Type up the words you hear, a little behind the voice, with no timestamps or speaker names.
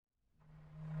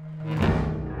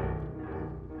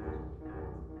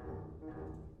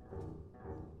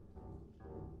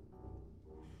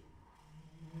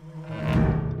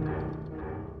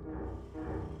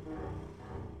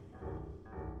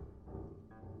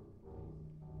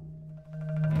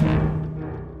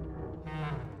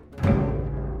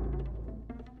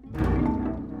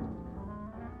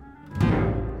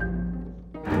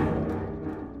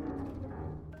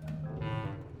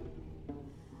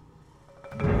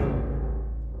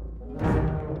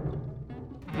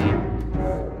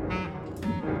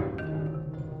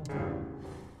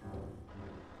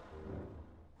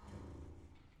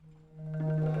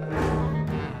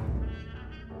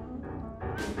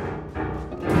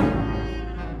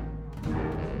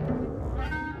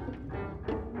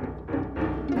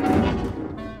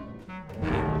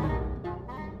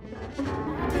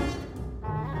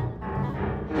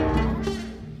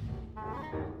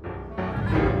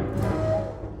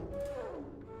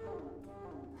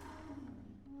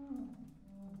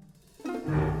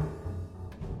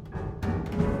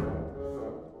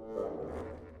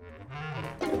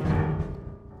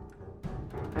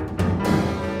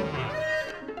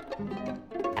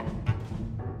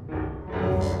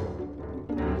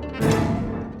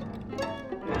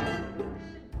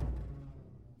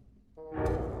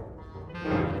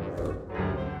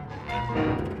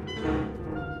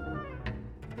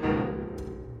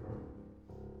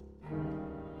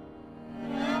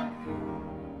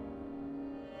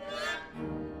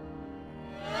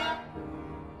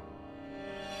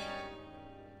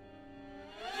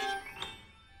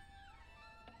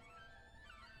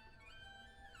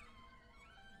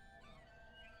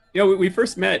We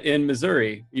first met in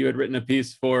Missouri. You had written a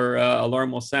piece for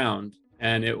Alarm Will Sound,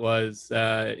 and it was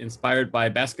inspired by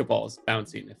basketballs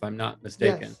bouncing, if I'm not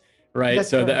mistaken. Yes, Right. that's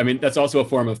So that, I correct. mean, that's also a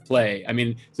form of play. I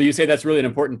mean, so you say that's really an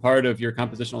important part of your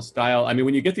compositional style. I mean,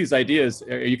 when you get these ideas,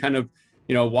 are you kind of,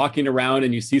 walking around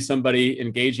and you see somebody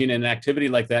engaging in an activity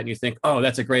like that and you think, oh,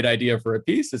 that's a great idea for a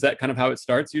piece? Is that kind of how it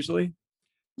starts usually?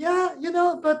 Yeah,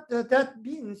 but that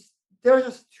means there are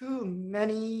just too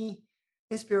many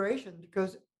inspiration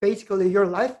because basically your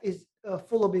life is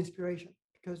full of inspiration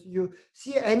because you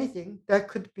see anything that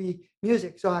could be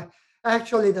music. So I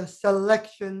actually the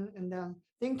selection and then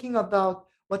thinking about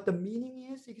what the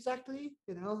meaning is exactly,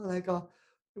 like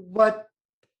what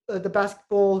the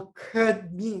basketball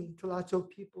could mean to lots of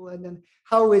people, and then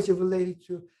how is it related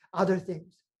to other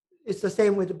things. It's the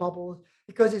same with the bubble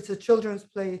because it's a children's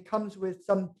play. It comes with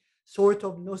some sort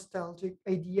of nostalgic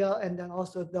idea, and then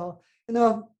also the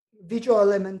visual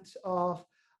element of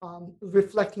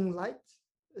reflecting light.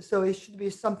 So it should be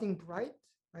something bright,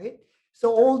 right?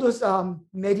 So all those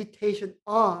meditation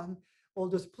on all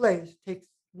those plays takes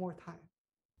more time.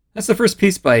 That's the first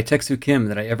piece by Teksu Kim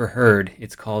that I ever heard.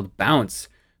 It's called Bounce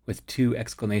with two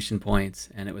exclamation points,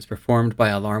 and it was performed by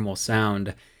Alarm Will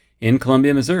Sound in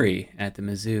Columbia, Missouri at the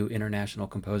Mizzou International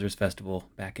Composers Festival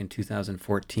back in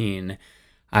 2014.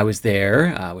 I was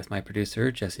there with my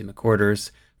producer, Jesse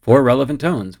McQuarters, for Relevant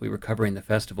Tones. We were covering the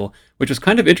festival, which was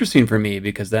kind of interesting for me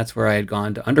because that's where I had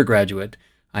gone to undergraduate.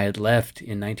 I had left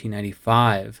in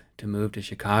 1995 to move to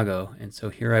Chicago, and so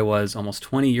here I was almost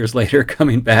 20 years later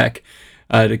coming back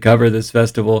to cover this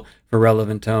festival for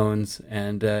Relevant Tones.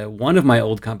 And one of my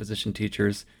old composition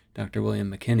teachers, Dr.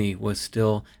 William McKinney, was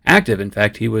still active. In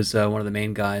fact, he was one of the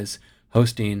main guys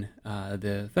hosting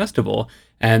the festival.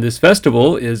 And this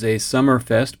festival is a summer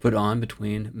fest put on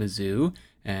between Mizzou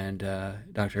and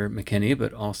Dr. McKinney,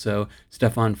 but also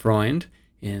Stefan Freund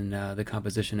in the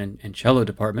composition and cello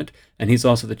department, and he's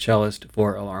also the cellist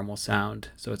for Alarm Will Sound.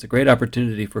 So it's a great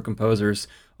opportunity for composers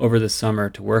over the summer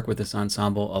to work with this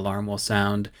ensemble, Alarm Will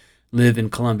Sound, live in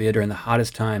Columbia during the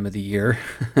hottest time of the year.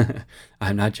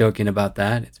 I'm not joking about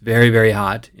that. It's very, very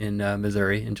hot in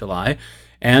Missouri in July,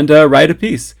 and write a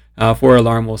piece for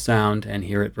Alarm Will Sound and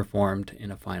hear it performed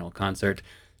in a final concert.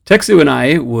 Teksu and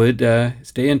I would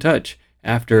stay in touch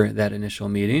after that initial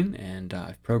meeting, and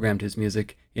I've programmed his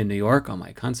music in New York on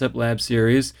my Concept Lab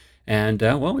series. And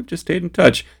well, we've just stayed in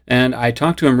touch. And I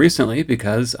talked to him recently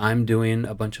because I'm doing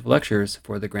a bunch of lectures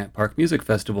for the Grant Park Music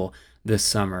Festival this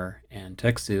summer, and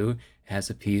Teksu has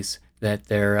a piece that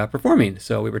they're performing.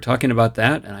 So we were talking about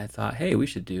that, and I thought, hey, we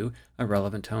should do a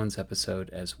Relevant Tones episode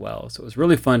as well. So it was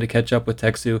really fun to catch up with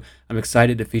Teksu. I'm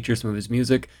excited to feature some of his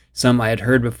music, some I had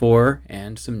heard before,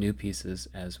 and some new pieces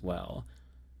as well.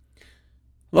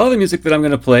 A lot of the music that I'm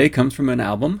going to play comes from an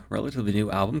album, relatively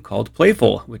new album called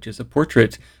Playful, which is a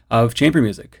portrait of chamber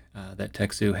music that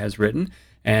Teksu has written,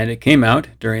 and it came out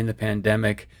during the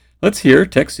pandemic. Let's hear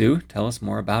Teksu tell us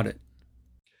more about it.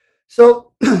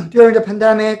 So during the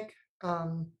pandemic,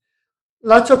 um,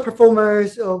 lots of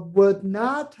performers would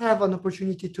not have an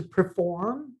opportunity to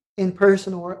perform in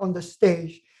person or on the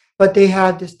stage, but they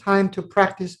had this time to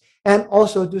practice and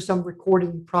also do some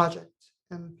recording projects.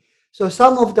 And so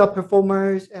some of the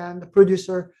performers and the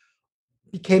producer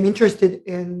became interested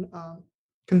in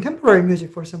contemporary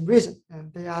music for some reason,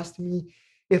 and they asked me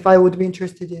if I would be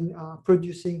interested in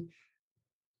producing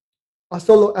a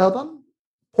solo album,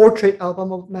 portrait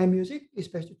album of my music,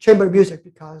 especially chamber music,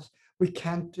 because we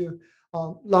can't do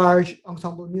large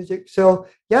ensemble music. So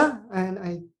yeah,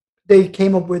 and they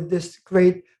came up with this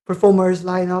great performers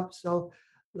lineup. So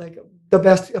like the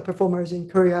best performers in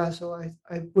Korea. So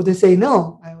I wouldn't say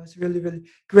no. I was really, really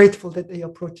grateful that they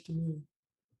approached me.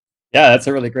 Yeah, that's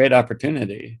a really great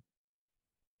opportunity.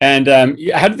 And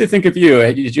how did they think of you?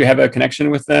 Did you have a connection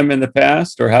with them in the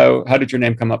past, or how did your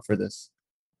name come up for this?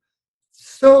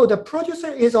 So the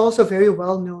producer is also very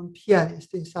well known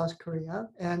pianist in South Korea,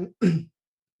 and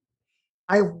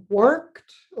I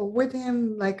worked with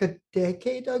him like a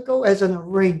decade ago as an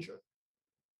arranger.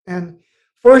 And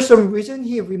for some reason,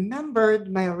 he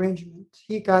remembered my arrangement.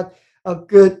 He got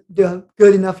the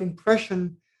good enough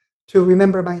impression to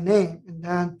remember my name. And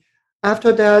then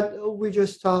after that, we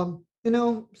just,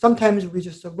 sometimes we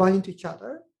just run into each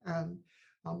other. And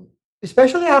um,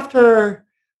 especially after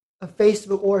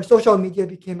Facebook or social media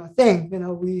became a thing,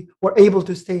 we were able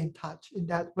to stay in touch in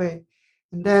that way.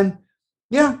 And then,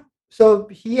 yeah, so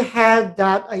he had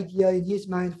that idea in his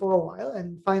mind for a while.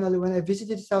 And finally, when I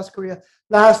visited South Korea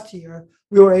last year,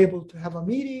 we were able to have a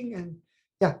meeting. And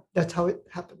yeah, that's how it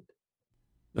happened.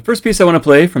 The first piece I want to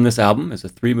play from this album is a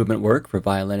three movement work for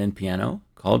violin and piano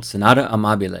called Sonata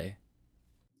Amabile.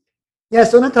 Yeah,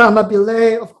 Sonata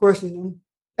Amabile, of course,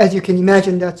 as you can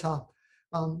imagine, that's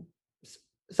um,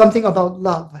 something about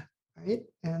love, right?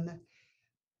 And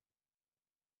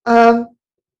um,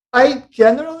 I'm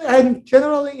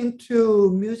generally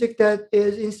into music that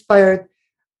is inspired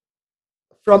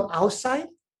from outside,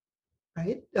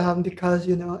 right? Because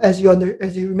as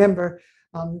you remember,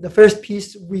 the first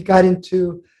piece we got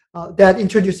into that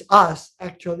introduced us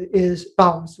actually is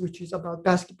Bounce, which is about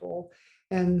basketball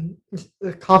and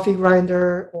the coffee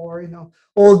grinder, or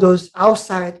all those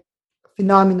outside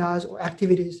phenomena or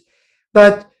activities.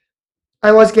 But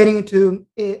I was getting into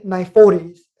my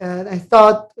 40s, and I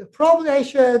thought probably I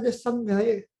should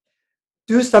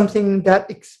do something that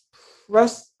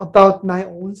express about my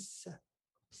own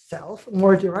self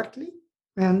more directly.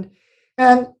 And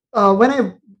and when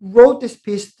I wrote this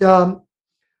piece, the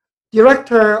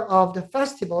director of the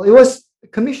festival, it was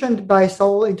commissioned by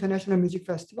Seoul International Music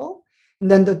Festival, and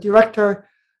then the director,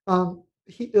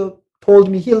 he told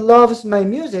me he loves my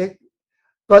music,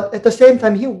 but at the same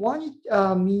time he wanted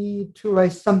me to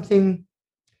write something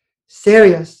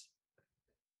serious.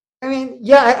 I mean,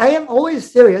 yeah, I am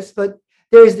always serious, but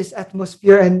there is this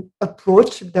atmosphere and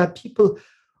approach that people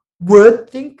would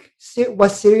think what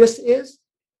serious is.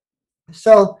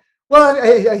 So, well,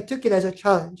 I took it as a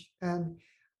challenge, and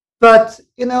but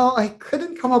I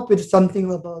couldn't come up with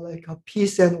something about like a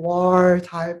peace and war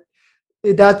type.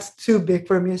 That's too big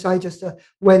for me. So I just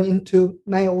went into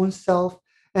my own self,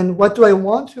 and what do I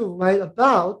want to write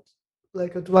about?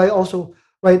 Like, do I also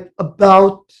write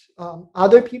about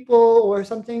other people or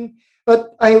something?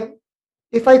 But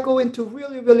if I go into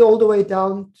really, really all the way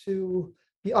down to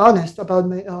be honest about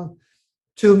my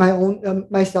to my own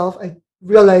myself, I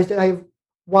realized that I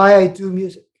why I do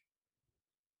music,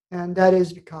 and that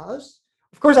is because,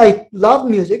 of course, I love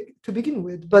music to begin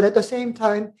with, but at the same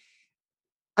time,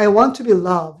 I want to be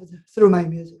loved through my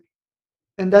music,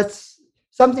 and that's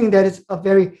something that is a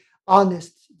very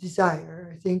honest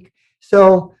desire, I think.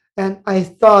 So, and I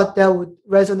thought that would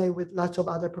resonate with lots of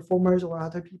other performers or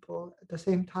other people at the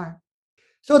same time.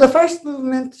 So the first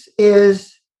movement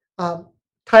is um,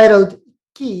 titled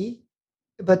Ki,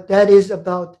 but that is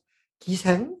about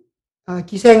giseng.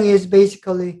 Giseng is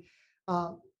basically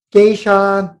uh,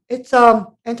 geisha. It's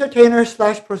entertainer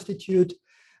slash prostitute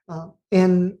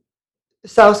in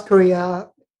South Korea,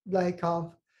 like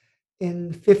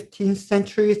in 15th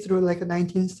century through like the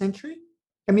 19th century.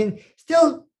 I mean,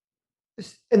 still,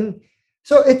 and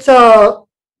so it's a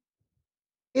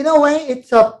in a way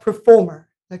it's a performer,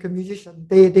 like a musician.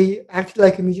 They act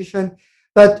like a musician,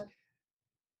 but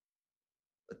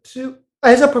to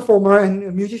as a performer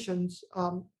and musicians,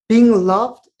 being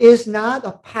loved is not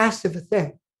a passive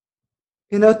thing.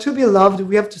 To be loved,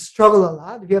 we have to struggle a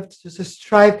lot. We have to just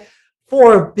strive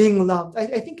for being loved.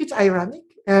 I think it's ironic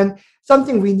and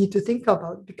something we need to think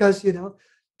about because,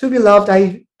 to be loved,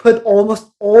 I put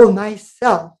almost all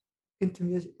myself into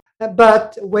music.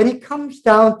 But when it comes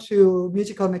down to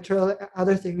musical material,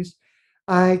 other things,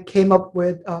 I came up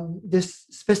with this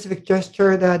specific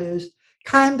gesture that is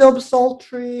kind of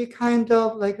sultry, kind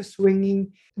of like a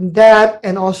swinging, that,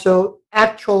 and also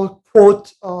actual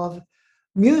quote of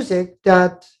music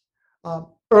that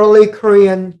early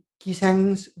Korean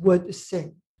gisengs would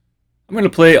sing. I'm going to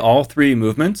play all three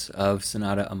movements of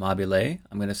Sonata Amabile.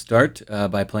 I'm going to start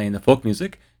by playing the folk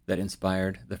music that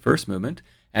inspired the first movement,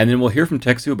 and then we'll hear from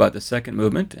Teksu about the second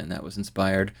movement, and that was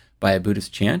inspired by a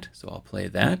Buddhist chant, so I'll play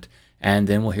that. And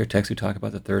then we'll hear Teksu talk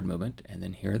about the third movement, and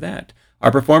then hear that.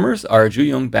 Our performers are Ju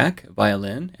Young Bak,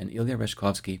 violin, and Ilya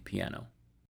Reshkovsky, piano.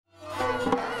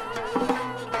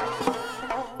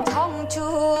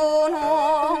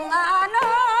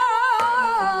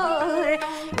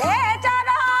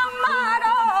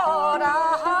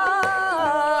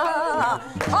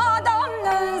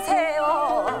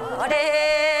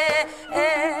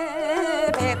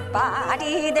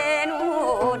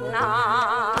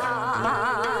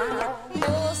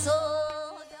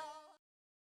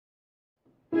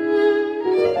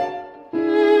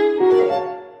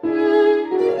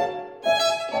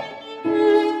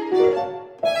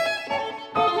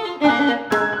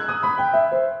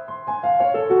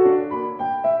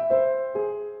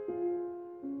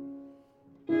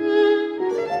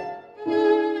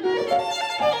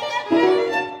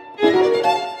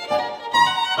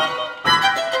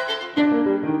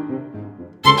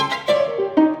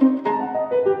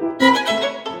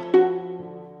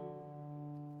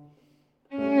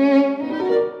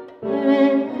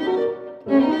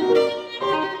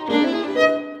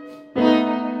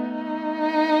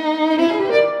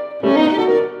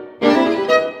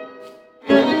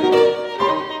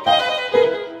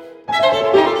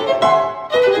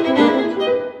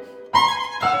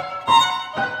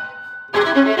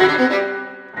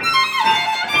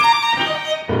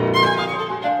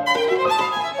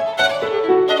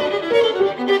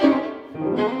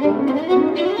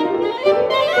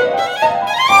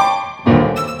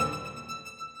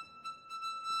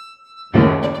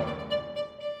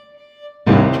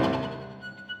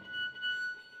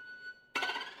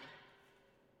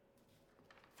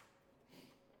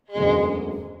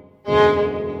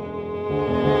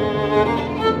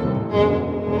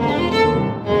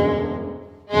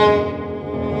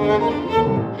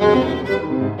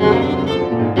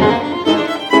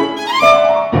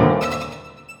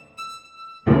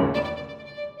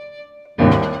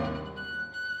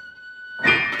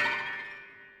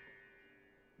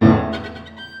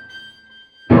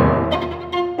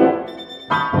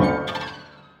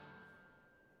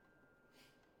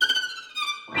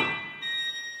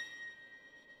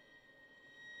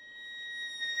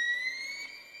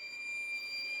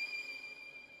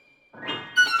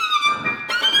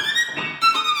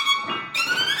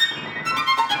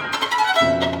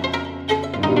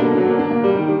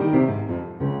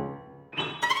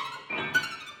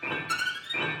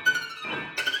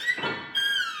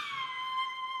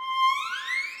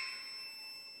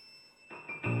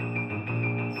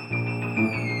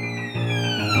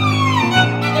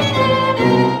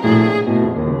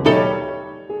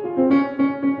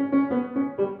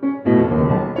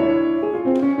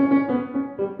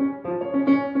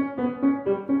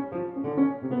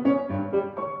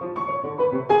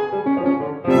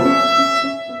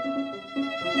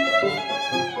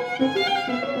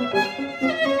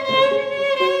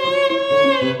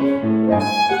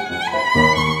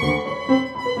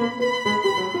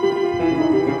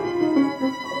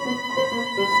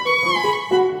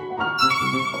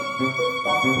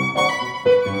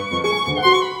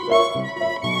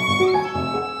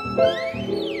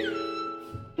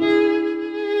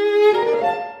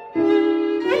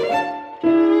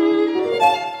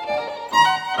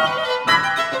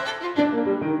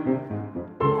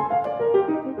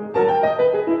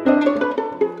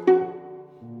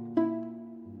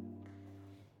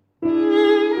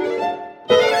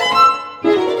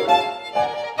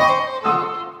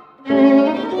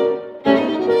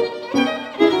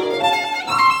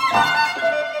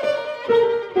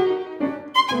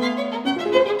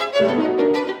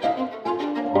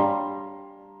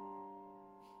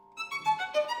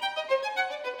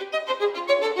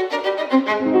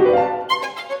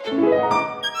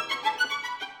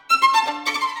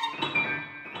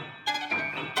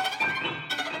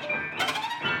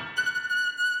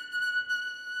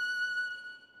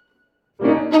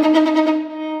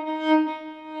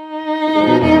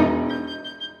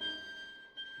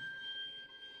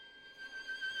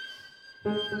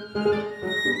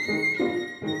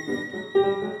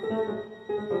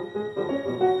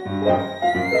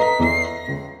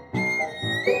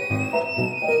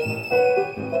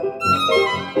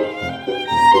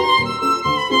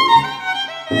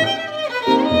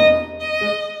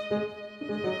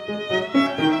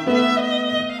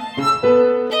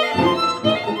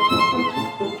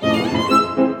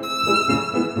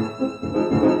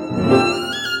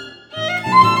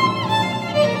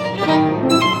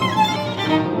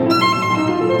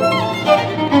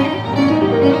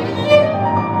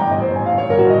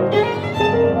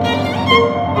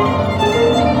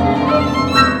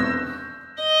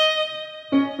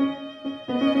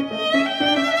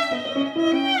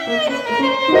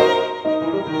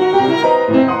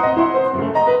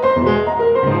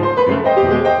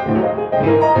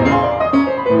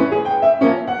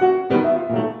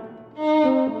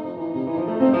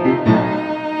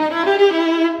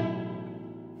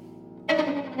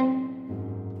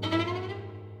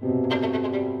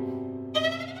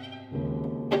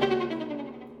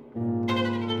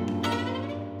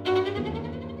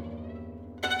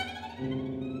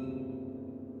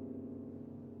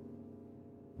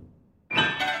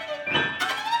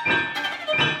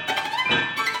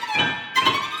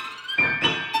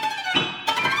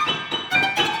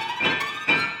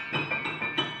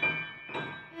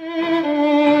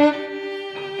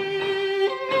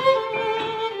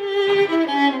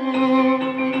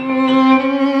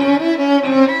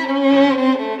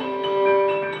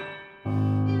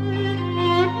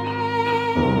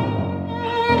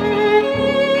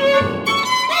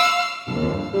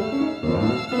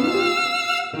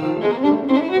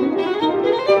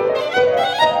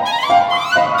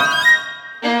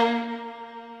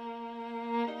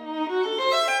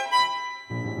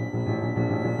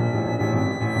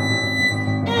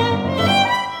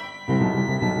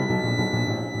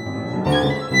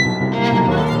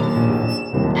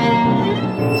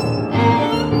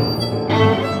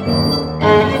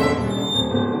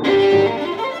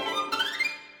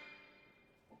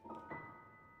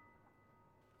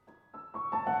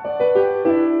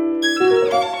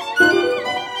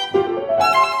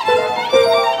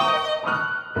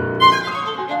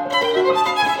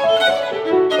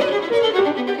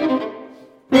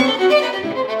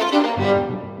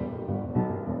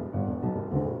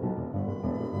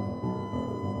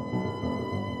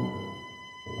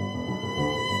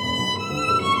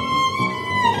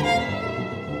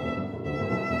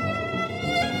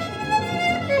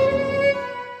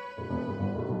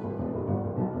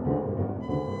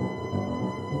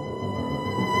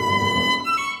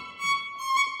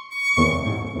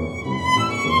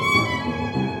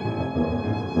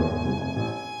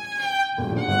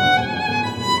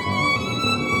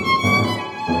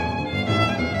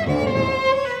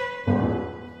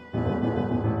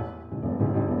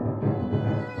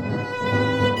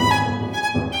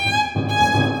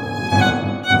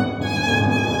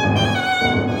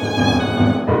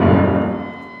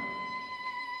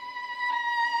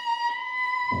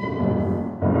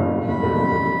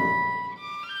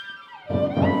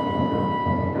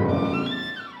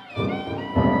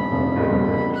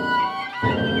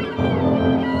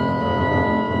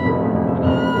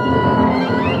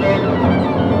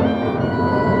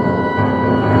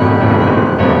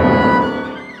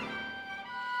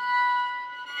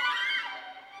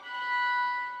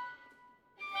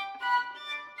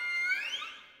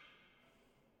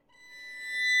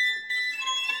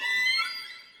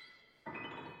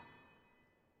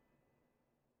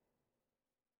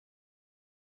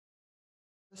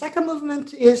 The second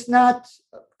movement is not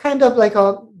kind of like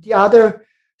the other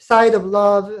side of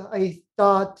love. I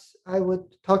thought I would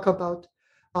talk about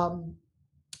um,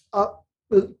 uh,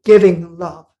 giving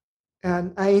love.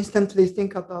 And I instantly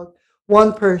think about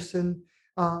one person,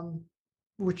 um,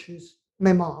 which is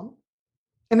my mom.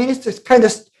 I mean, it's just kind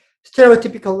of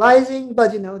stereotypicalizing,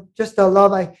 but just the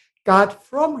love I got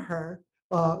from her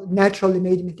naturally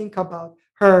made me think about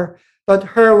her. But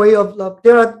her way of love,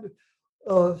 there are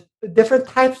uh, different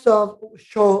types of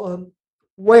show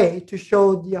way to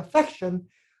show the affection.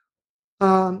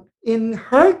 In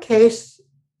her case,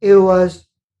 it was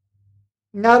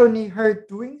not only her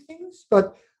doing things,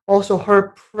 but also her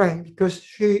praying because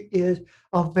she is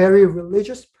a very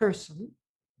religious person.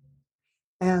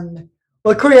 And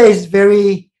well, Korea is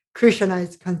very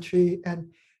Christianized country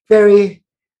and very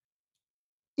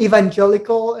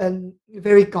evangelical and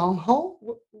very gung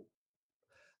ho.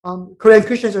 Korean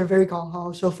Christians are very gung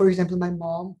ho. So, for example, my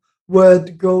mom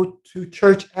would go to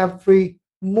church every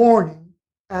morning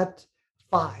at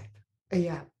 5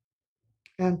 a.m.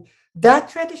 And that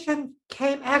tradition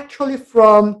came actually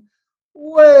from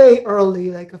way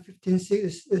early, like a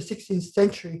 15th, 16th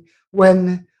century,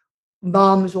 when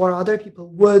moms or other people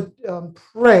would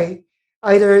pray.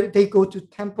 Either they go to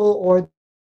temple or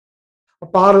a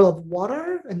bottle of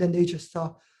water, and then they just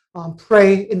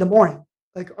pray in the morning,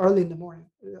 like early in the morning,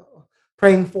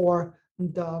 praying for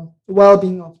the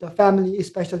well-being of the family,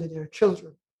 especially their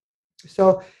children.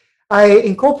 So I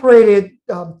incorporated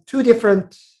two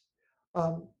different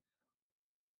um,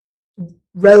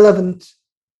 relevant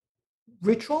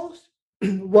rituals.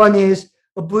 One is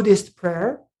a Buddhist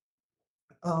prayer,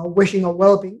 wishing a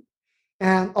well-being,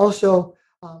 and also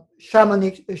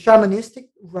shamanistic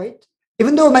rite.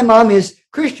 Even though my mom is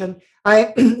Christian,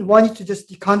 I wanted to just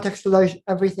decontextualize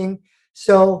everything.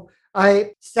 So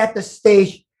I set the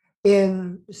stage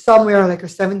in somewhere like a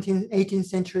 17th, 18th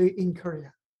century in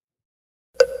Korea.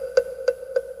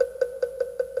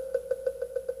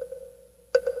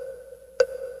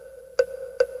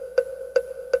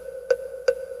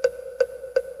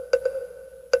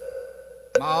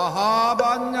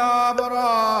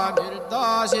 마하반야바라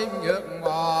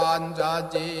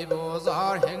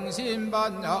밀다심경관자지보살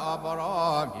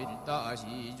행심반야바라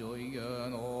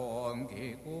밀다시조이견온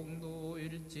개공도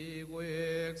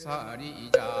일지고액사리자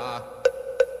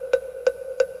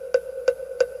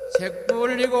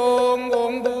색불리공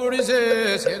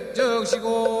공불이세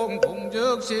색적시공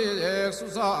공적시색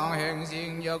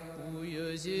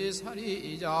수상행식역부여시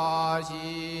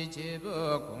사리자시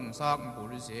제법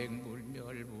공상불생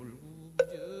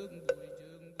불멸불구부정불정불감시고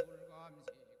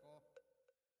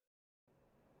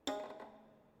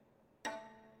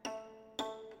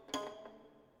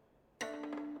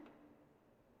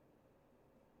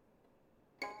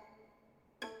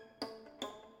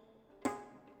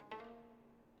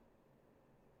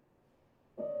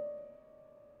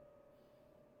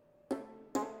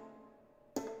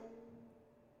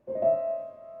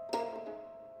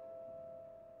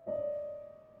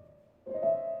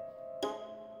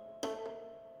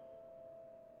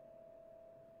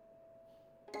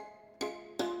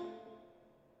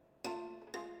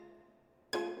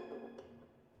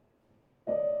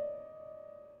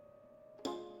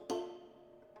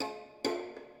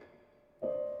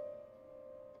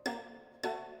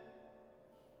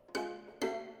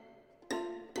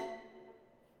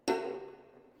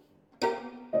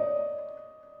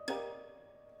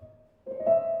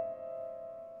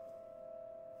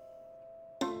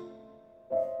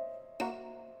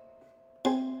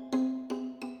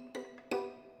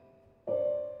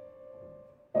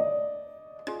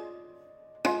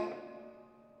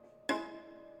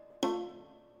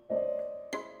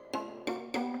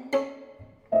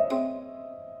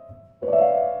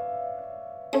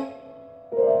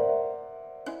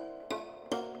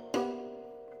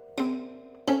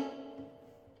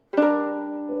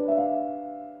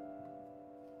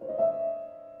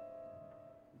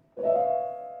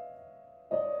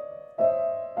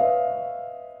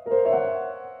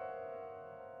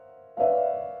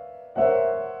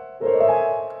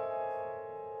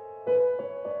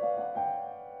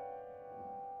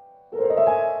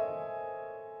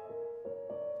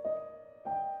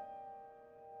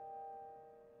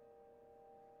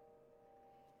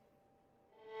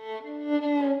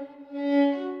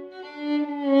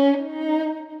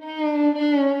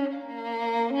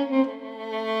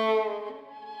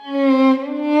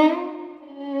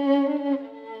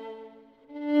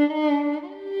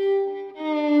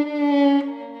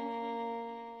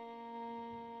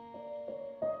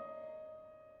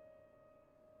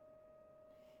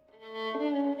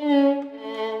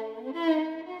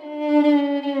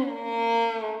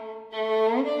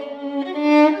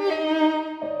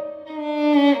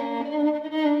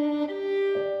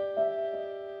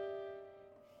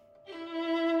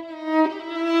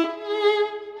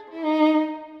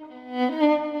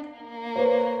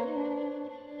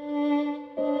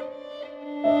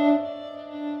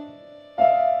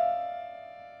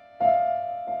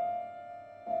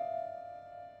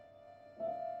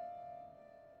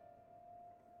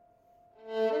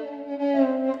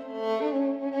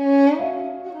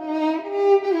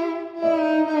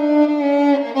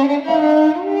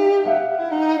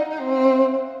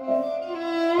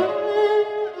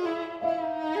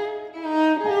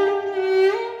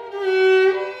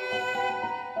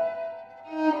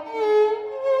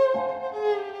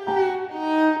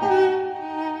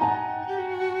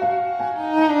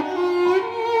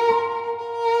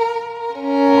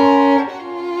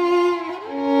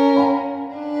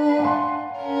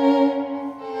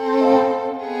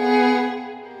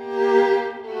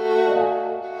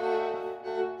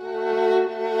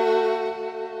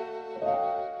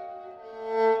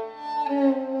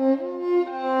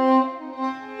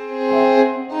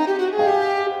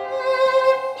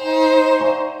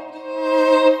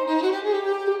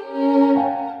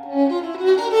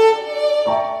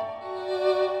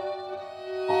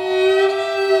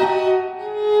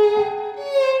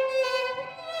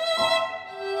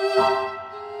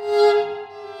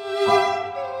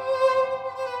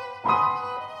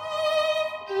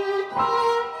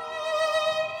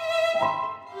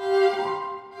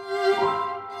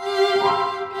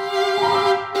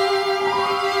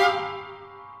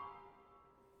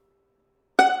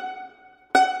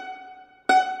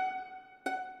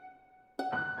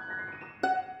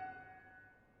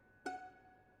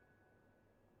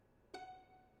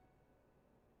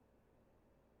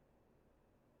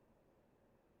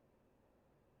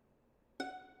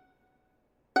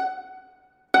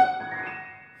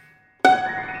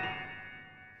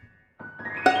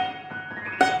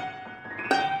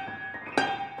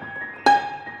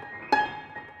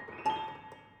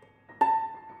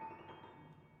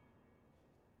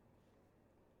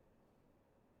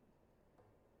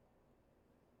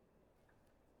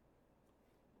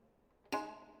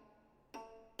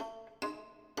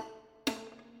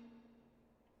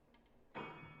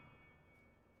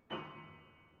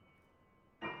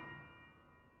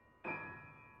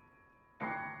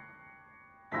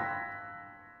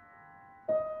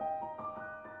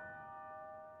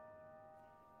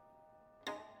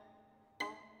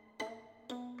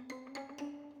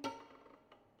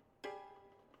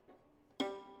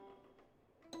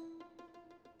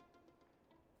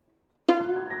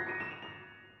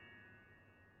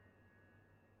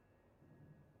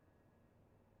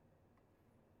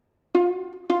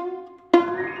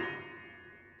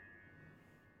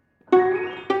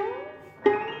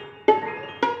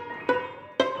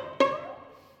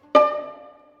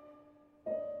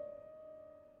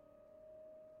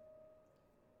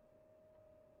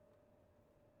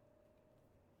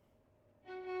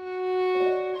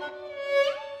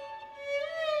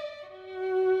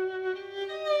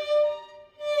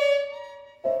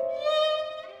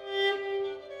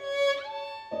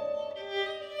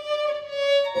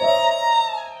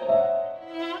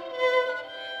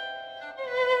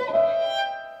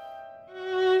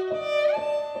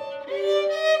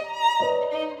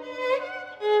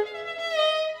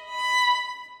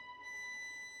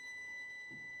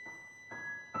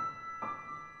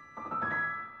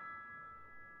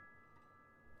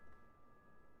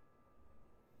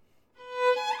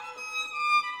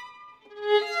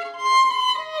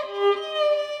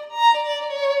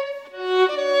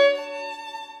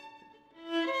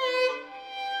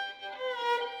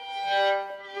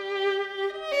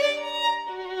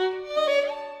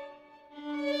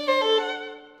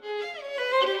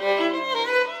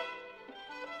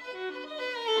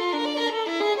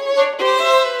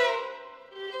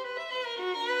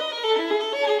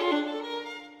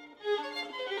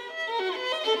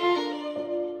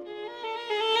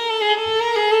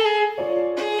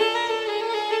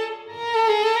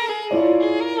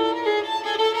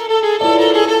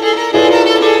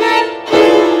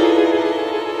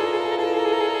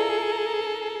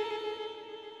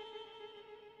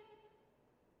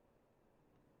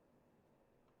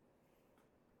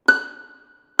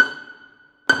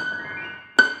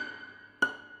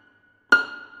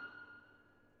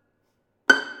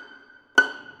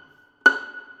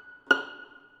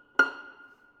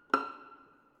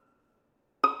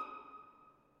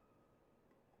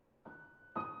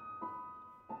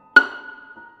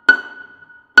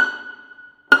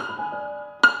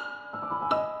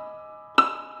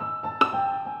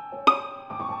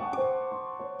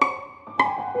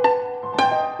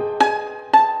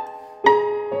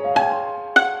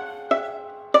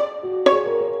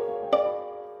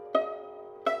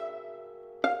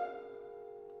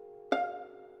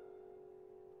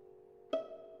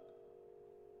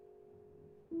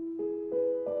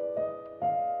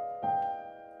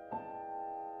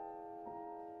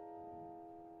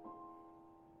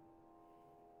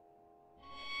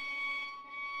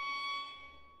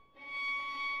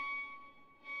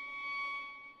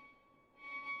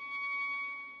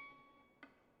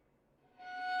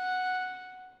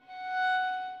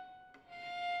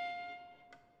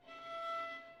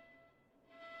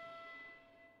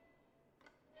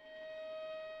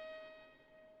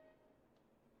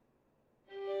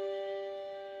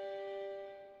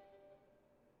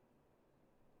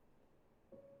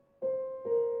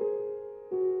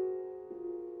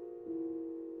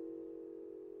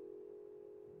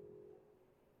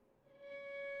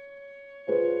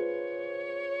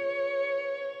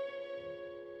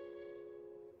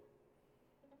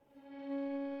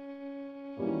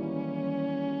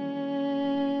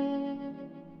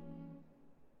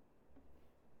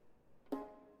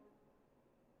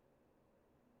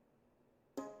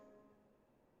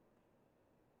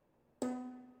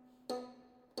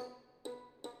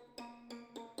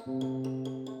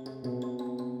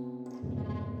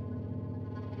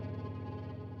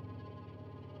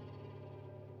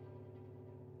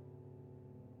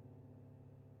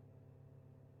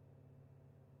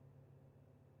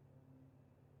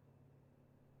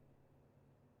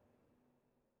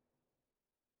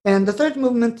And the third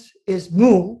movement is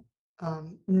Mu.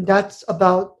 That's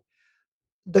about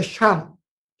the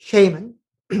shaman.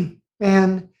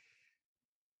 And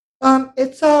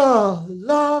it's a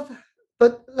love,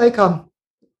 but like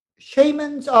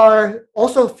shamans are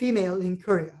also female in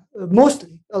Korea,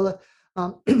 mostly.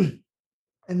 Um,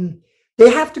 and they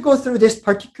have to go through this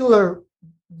particular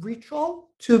ritual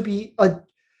to be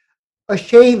a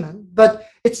shaman, but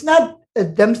it's not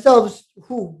themselves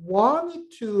who wanted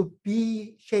to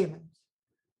be shamans.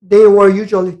 They were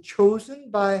usually chosen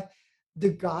by the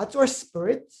gods or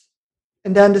spirits,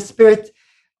 and then the spirit,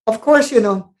 of course,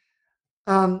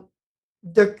 um,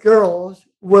 the girls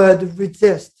would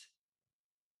resist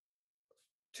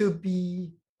to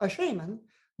be a shaman,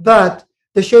 but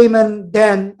the shaman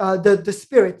then the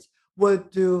spirits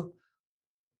would do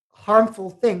harmful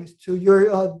things to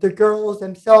your the girls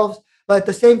themselves, but at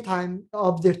the same time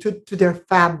of their to their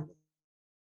family.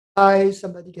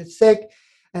 Somebody gets sick,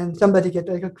 and somebody get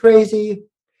like crazy,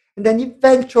 and then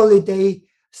eventually they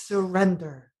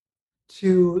surrender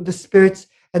to the spirits,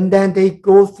 and then they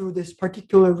go through this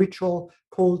particular ritual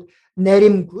called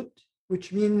nerimgut,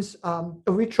 which means a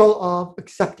ritual of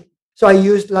accepting. So I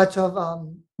used lots of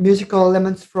musical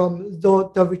elements from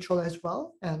the ritual as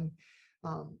well, and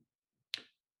um,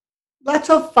 lots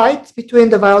of fights between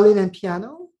the violin and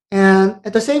piano. And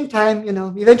at the same time,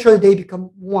 eventually they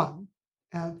become one.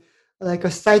 And like a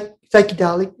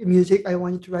psychedelic music I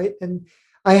wanted to write. And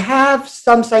I have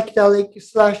some psychedelic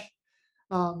slash,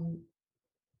 um,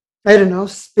 I don't know,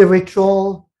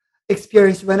 spiritual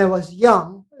experience when I was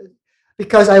young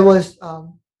because I was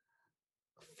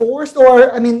forced,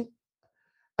 or I mean,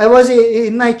 I was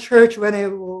in my church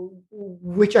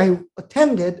which I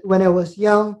attended when I was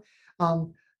young.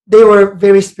 Um, they were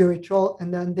very spiritual,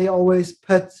 and then they always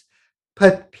put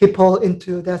people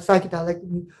into their psychedelic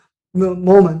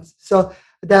moments. So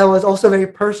that was also very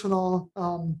personal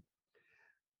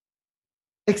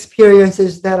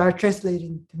experiences that are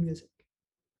translated to music.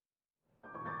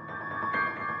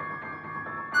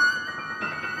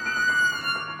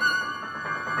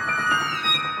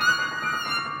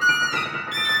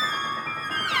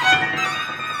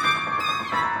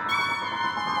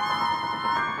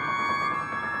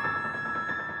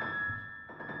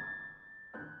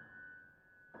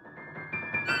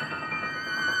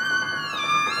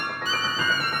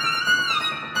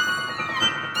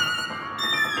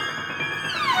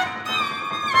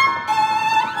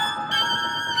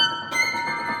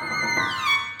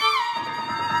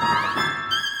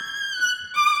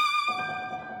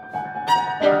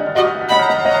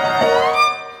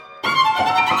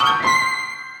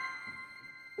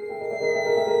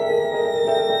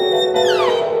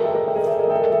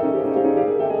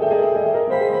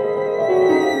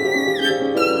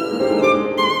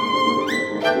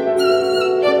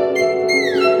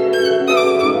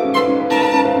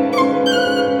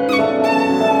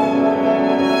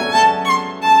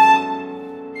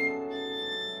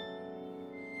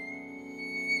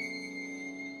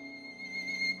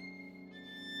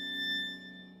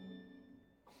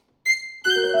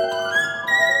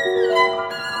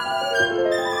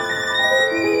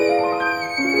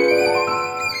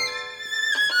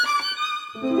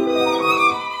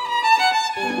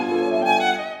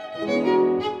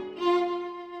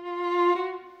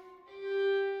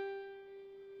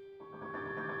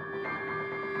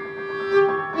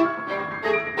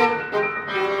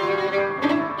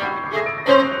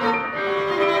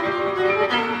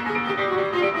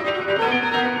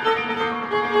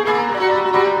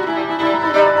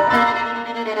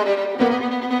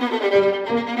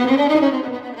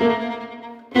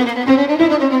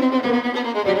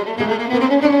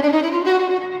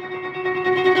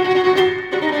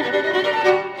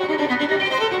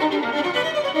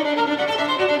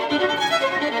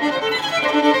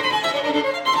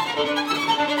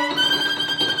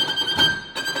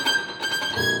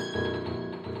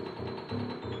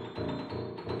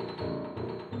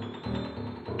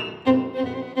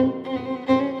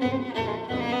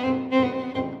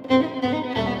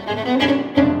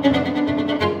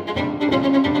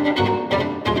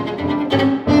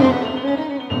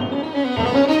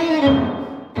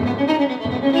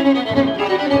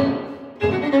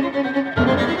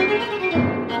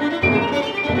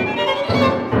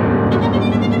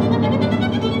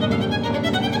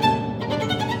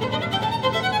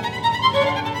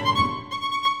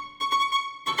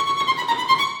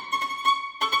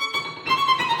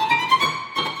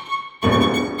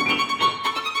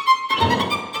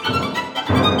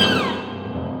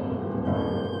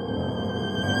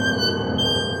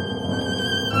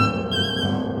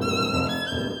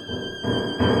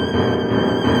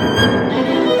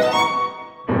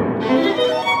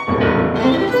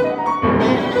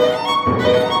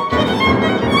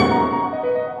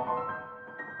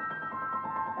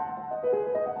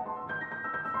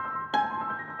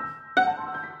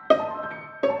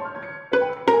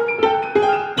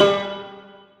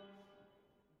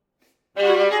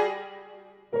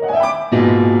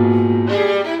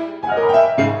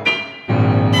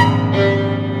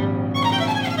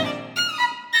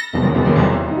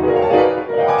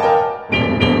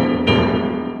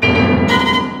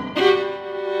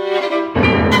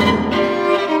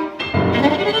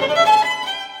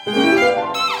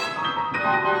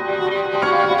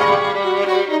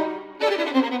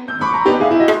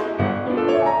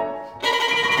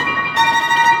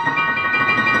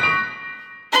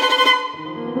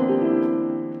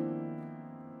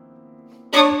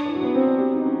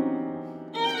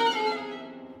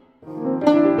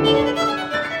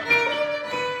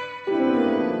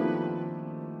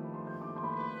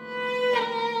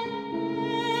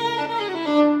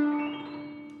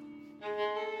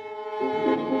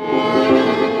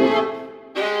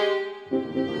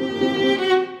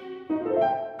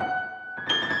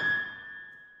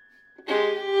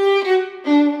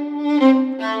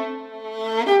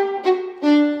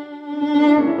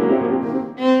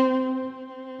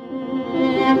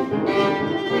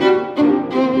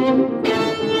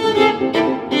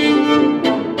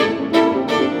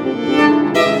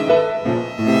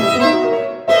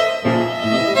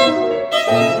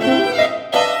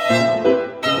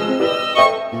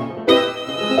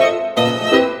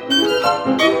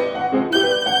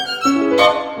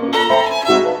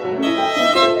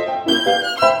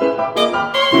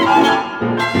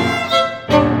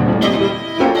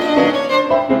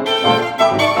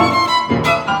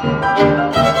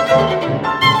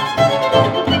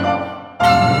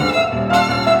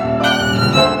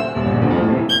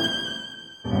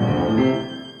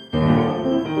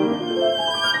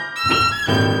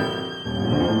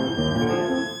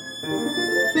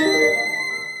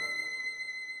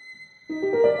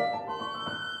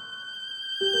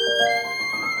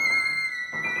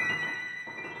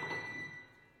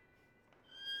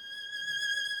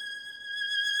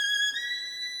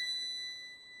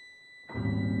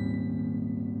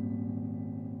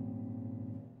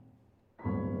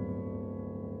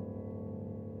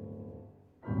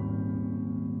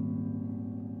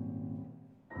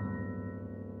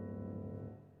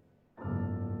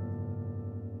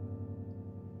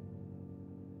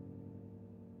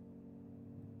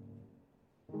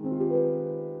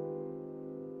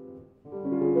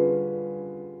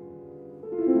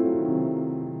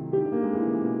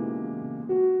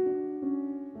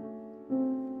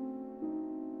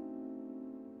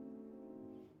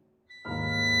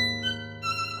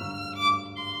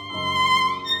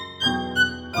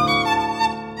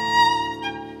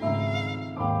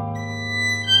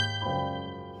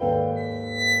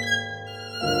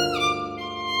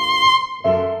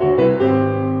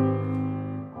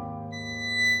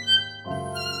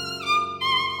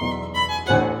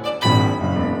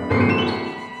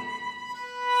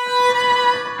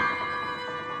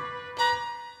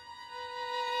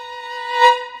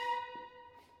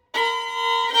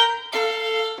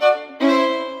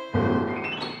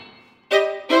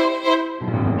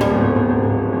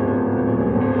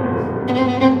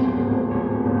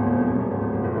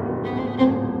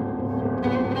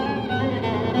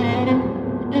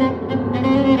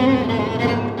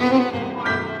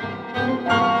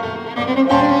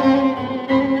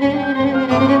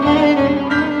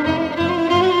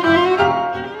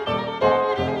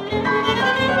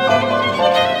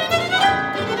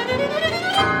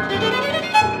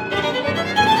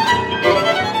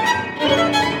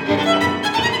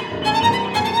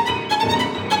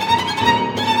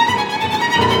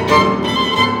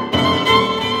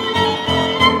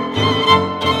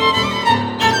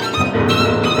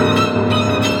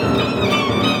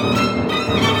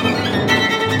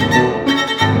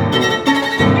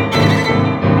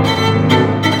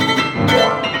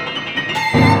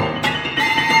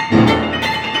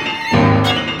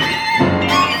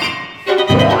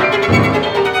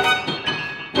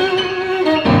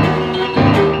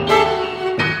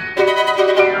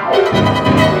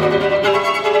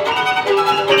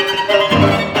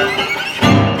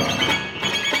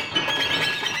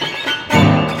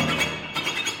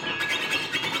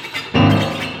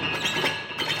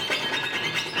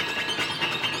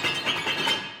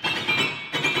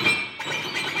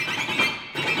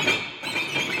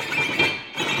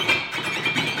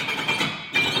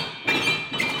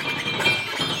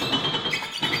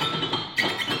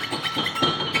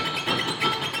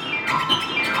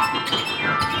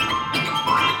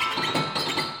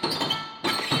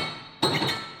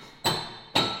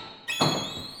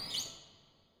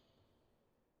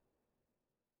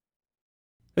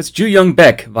 That's Ju Young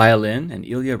Beck, violin, and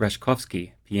Ilya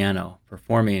Reshkovsky, piano,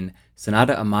 performing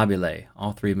Sonata Amabile,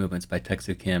 all three movements by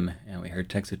Teksu Kim. And we heard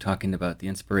Teksu talking about the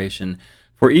inspiration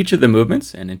for each of the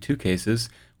movements, and in two cases,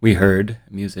 we heard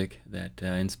music that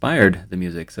inspired the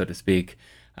music, so to speak.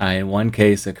 In one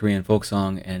case, a Korean folk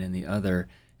song, and in the other,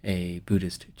 a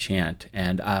Buddhist chant.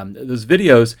 And those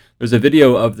videos, there's a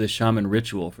video of the shaman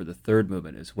ritual for the third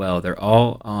movement as well. They're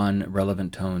all on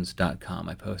relevanttones.com.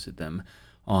 I posted them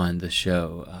on the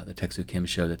show, the Teksu Kim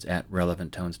show, that's at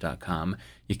relevanttones.com.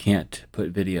 You can't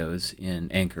put videos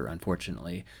in Anchor,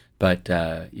 unfortunately, but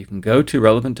you can go to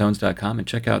relevanttones.com and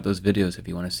check out those videos if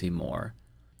you want to see more.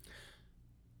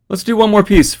 Let's do one more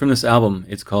piece from this album.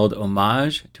 It's called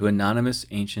Homage to Anonymous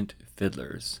Ancient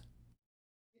Fiddlers.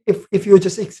 If you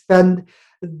just expand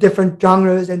different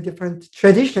genres and different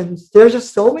traditions, there's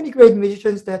just so many great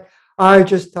musicians that are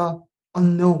just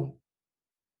unknown.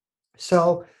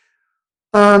 So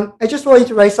I just wanted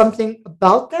to write something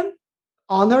about them,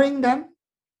 honoring them.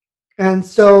 And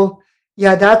so,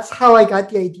 yeah, that's how I got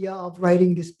the idea of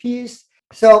writing this piece.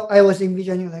 So I was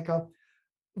envisioning like a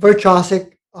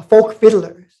virtuosic folk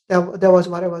fiddlers. That was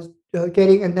what I was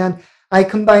getting. And then I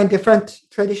combined different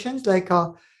traditions, like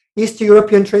East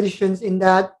European traditions, in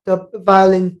that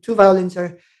the two violins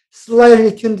are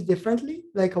slightly tuned differently.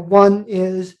 Like one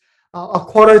is a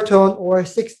quarter tone or a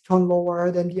sixth tone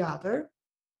lower than the other.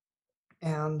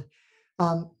 And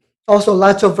also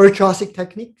lots of virtuosic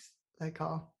techniques, like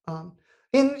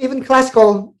in even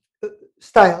classical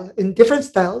style, in different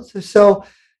styles, so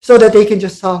that they can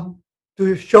just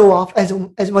to show off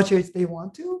as much as they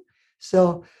want to.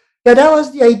 So yeah, that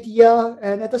was the idea.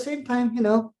 And at the same time,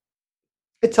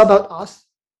 it's about us.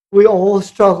 We all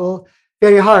struggle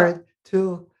very hard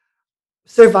to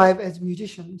survive as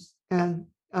musicians, and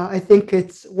I think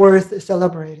it's worth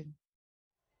celebrating.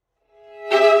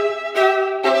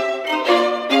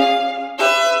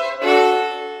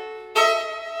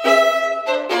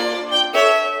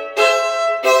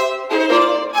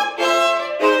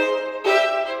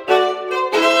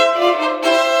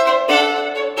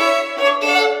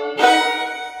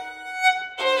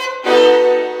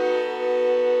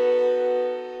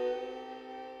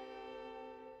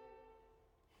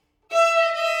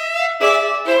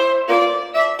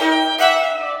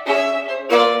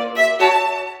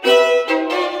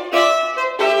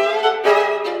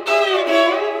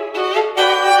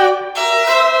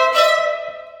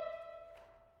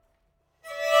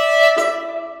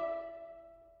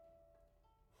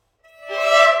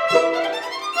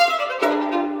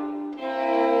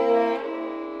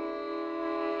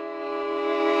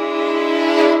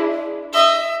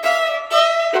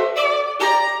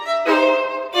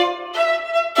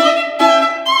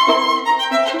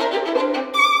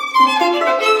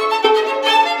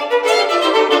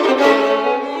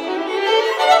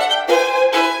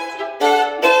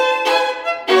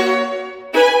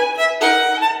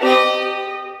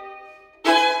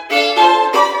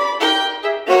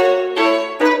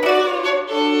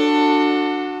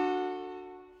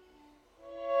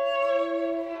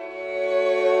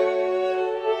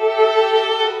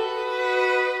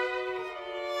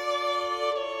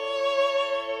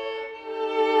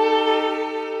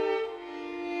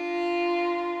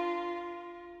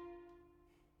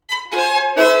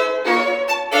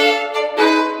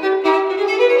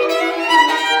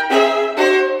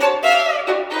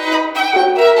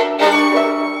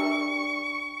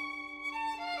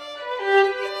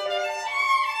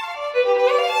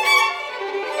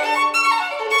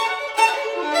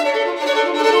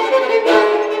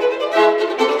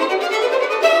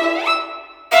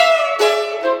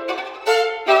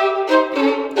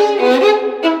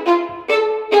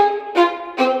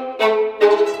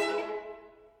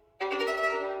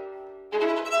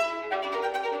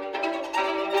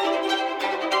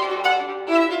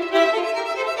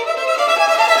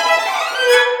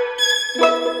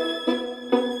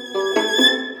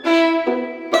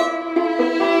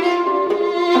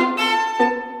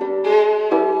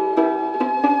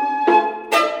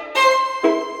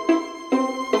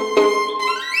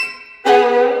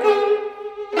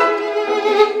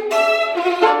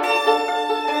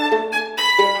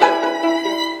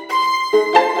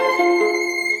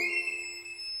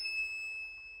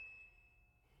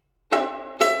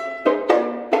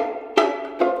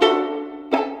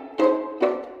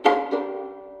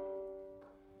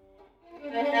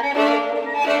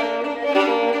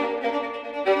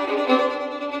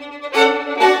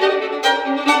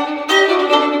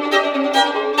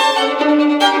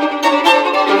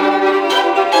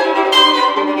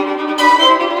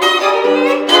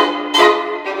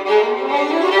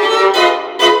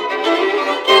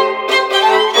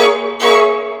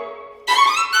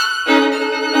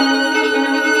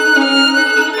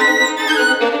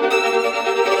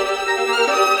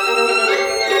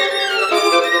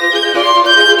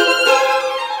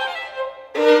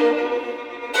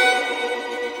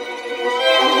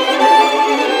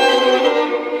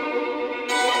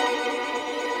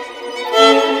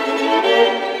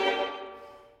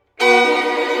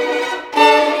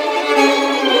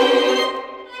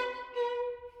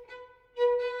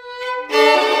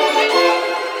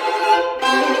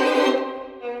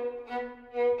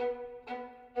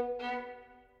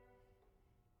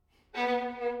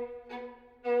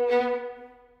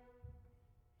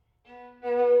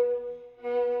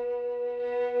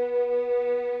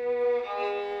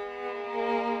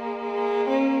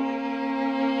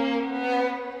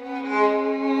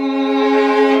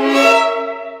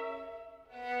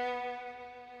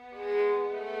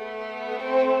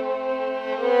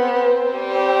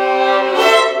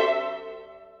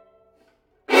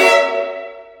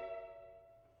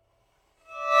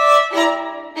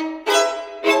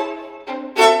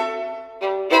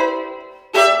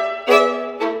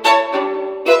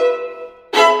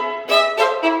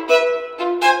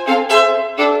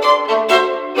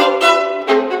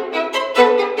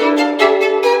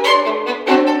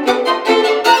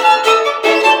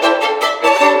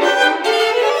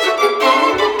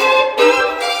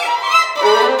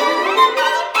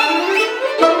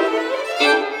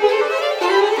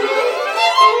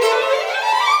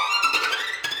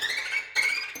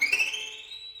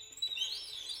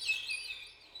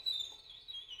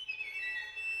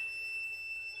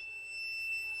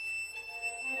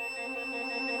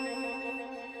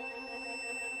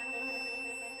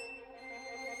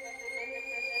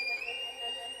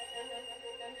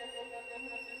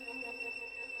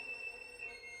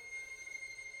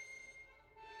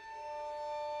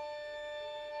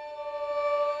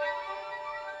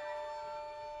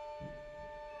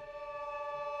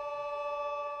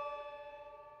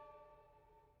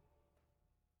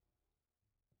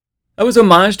 That was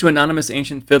Homage to Anonymous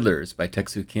Ancient Fiddlers by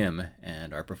Teksu Kim,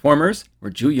 and our performers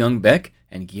were Ju Young Baek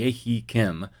and Gye-hee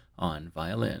Kim on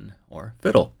violin, or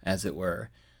fiddle, as it were.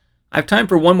 I have time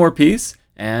for one more piece,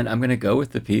 and I'm going to go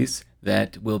with the piece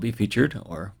that will be featured,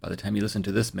 or by the time you listen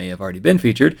to this may have already been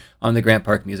featured, on the Grant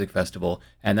Park Music Festival,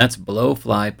 and that's Blow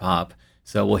Fly Pop.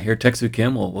 So we'll hear Teksu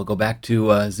Kim, we'll go back to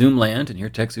Zoomland and hear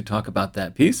Teksu talk about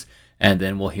that piece, and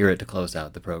then we'll hear it to close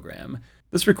out the program.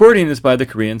 This recording is by the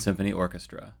Korean Symphony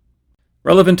Orchestra.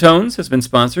 Relevant Tones has been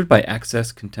sponsored by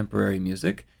Access Contemporary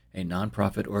Music, a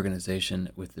nonprofit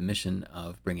organization with the mission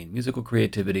of bringing musical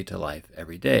creativity to life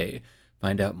every day.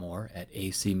 Find out more at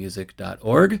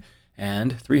acmusic.org,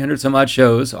 and 300 some odd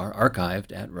shows are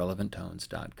archived at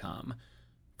relevanttones.com.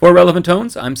 For Relevant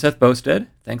Tones, I'm Seth Bosted.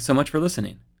 Thanks so much for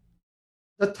listening.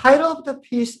 The title of the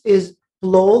piece is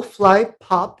Blow, Fly,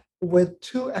 Pop with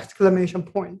 2 exclamation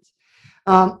points.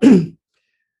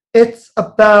 It's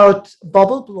about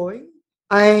bubble blowing.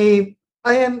 I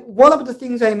am one of the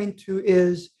things I'm into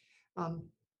is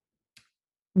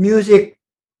music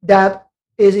that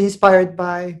is inspired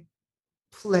by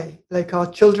play, like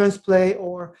a children's play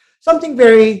or something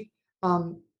very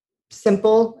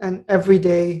simple and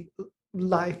everyday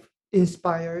life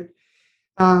inspired.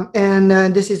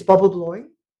 And this is bubble blowing.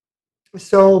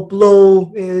 So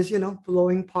blow is,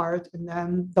 blowing part, and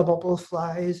then the bubble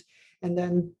flies, and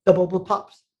then the bubble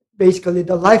pops. Basically,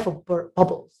 the life of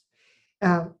bubbles.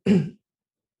 Um,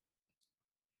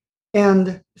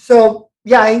 and so,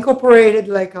 yeah, I incorporated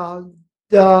like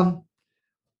the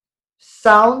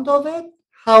sound of it,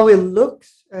 how it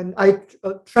looks, and I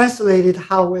translated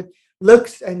how it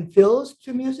looks and feels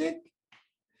to music.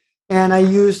 And I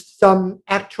used some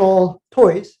actual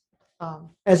toys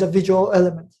as a visual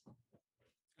element.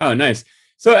 Oh, nice.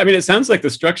 So, I mean, it sounds like the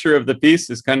structure of the piece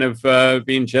is kind of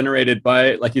being generated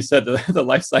by, like you said, the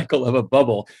life cycle of a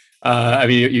bubble. I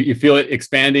mean, you feel it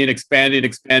expanding, expanding,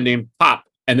 expanding, pop,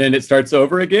 and then it starts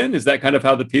over again. Is that kind of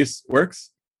how the piece works?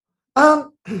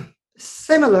 Um,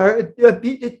 Similar.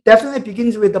 It definitely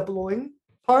begins with the blowing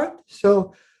part.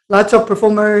 So lots of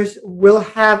performers will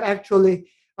have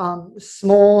actually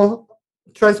small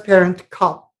transparent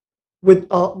cup with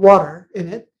water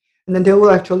in it, and then they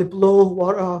will actually blow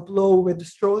water, blow with the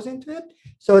straws into it,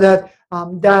 so that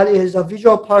that is a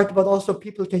visual part, but also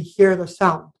people can hear the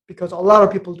sound because a lot of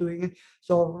people doing it.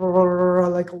 So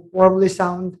like a warbly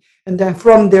sound, and then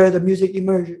from there the music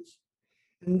emerges.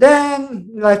 And then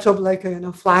lots of like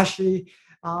flashy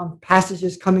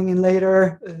passages coming in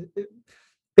later,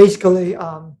 basically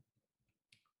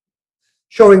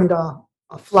showing the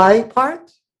fly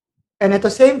part, and at the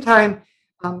same time,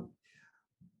 um,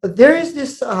 there is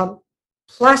this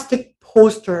plastic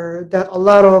poster that a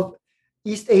lot of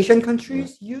East Asian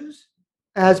countries use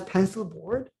as pencil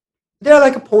board. They're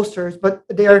like posters, but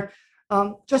they're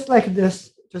just like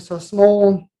this, just a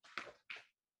small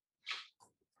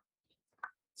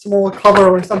cover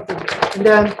or something. And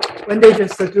then when they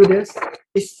just do this,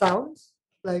 it sounds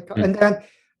like, and then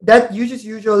that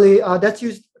usually that's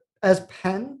used as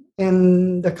pen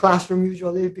in the classroom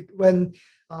usually when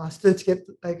students get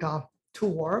like too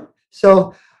warm.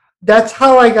 So that's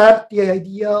how I got the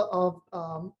idea of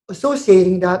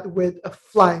associating that with a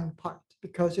flying part,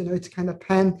 because it's kind of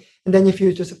pen, and then if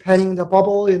you're just penning the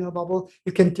bubble, bubble,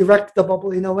 you can direct the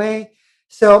bubble in a way.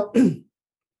 So and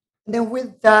then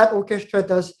with that, orchestra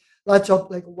does lots of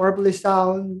like warbly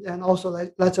sound and also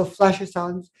like lots of flashy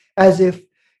sounds, as if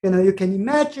you can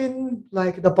imagine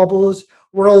like the bubbles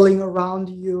whirling around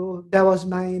you. That was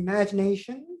my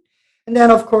imagination. And then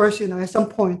of course, at some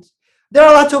point there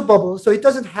are lots of bubbles, so it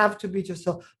doesn't have to be just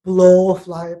a blow,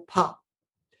 fly, pop.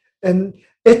 And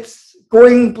it's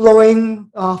going,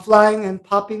 blowing, flying, and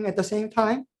popping at the same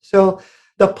time. So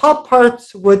the pop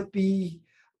parts would be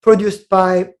produced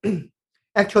by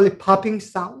actually popping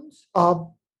sounds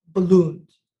of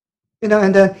balloons,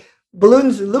 and the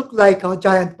balloons look like a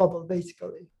giant bubble,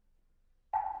 basically.